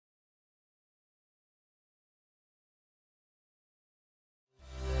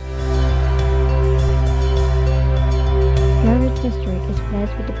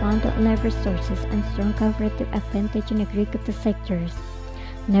enough resources and strong comparative advantage in agricultural sectors.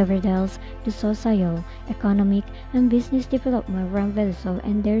 Nevertheless, the social, economic, and business development around Venezuela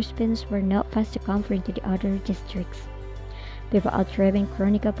and their spins were not fast to compare to the other districts. People are thriving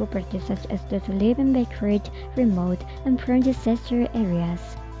chronic properties such as those who live in backward, remote, and prone disaster areas.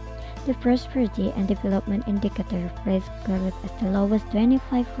 The prosperity and development indicator placed Garut as the lowest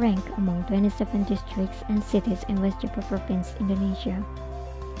 25 rank among 27 districts and cities in West Java Province, Indonesia.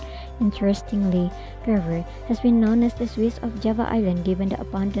 Interestingly, Garut has been known as the Swiss of Java Island given the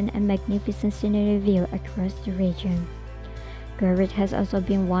abundant and magnificent scenery view across the region. Garut has also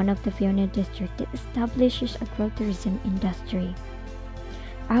been one of the pioneer districts that establishes agrotourism industry.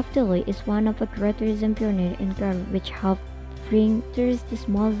 Eptilu is one of the agrotourism pioneers in Garut which helped bring tourists to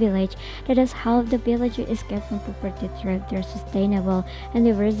small village that has helped the villagers escape from poverty through their sustainable and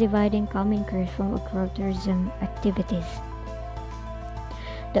diversified income curves from agrotourism activities.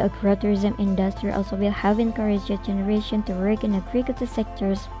 The agrotourism industry also will have encouraged a generation to work in agricultural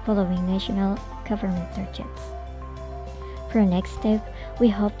sectors following national government targets. For the next step, we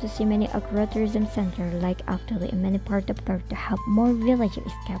hope to see many agrotourism centers like Eptilu in many parts of Garut to help more villagers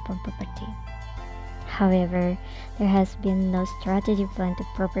escape from poverty. However, there has been no strategic plan to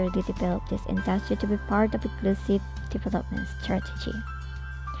properly develop this industry to be part of inclusive development strategy.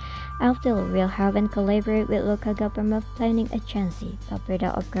 Eptilu will have and collaborate with local government planning agency,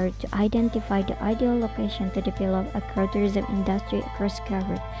 Bapeda of Garut to identify the ideal location to develop agrotourism industry across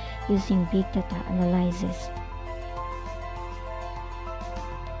Garut using big data analysis.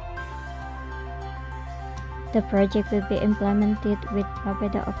 The project will be implemented with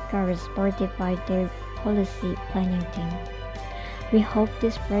Bapeda of Garut supported by their policy planning team. We hope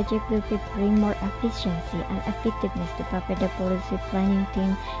this project will bring more efficiency and effectiveness to Bapeda policy planning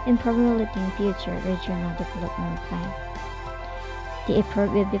team in formulating future regional development plan. The effort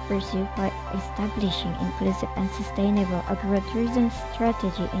will be pursued by establishing inclusive and sustainable agrotourism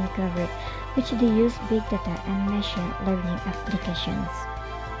strategy in Garut, which they use big data and machine learning applications.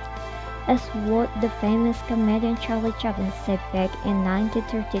 As what the famous comedian Charlie Chaplin said back in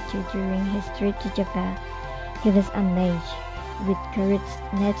 1932 during his trip to Java, he was amazed with Garut's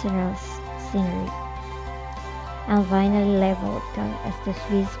natural scenery, and finally labeled Garut as the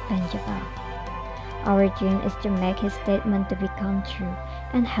Swiss Pan Java. Our dream is to make his statement to become true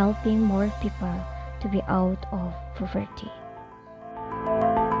and helping more people to be out of poverty.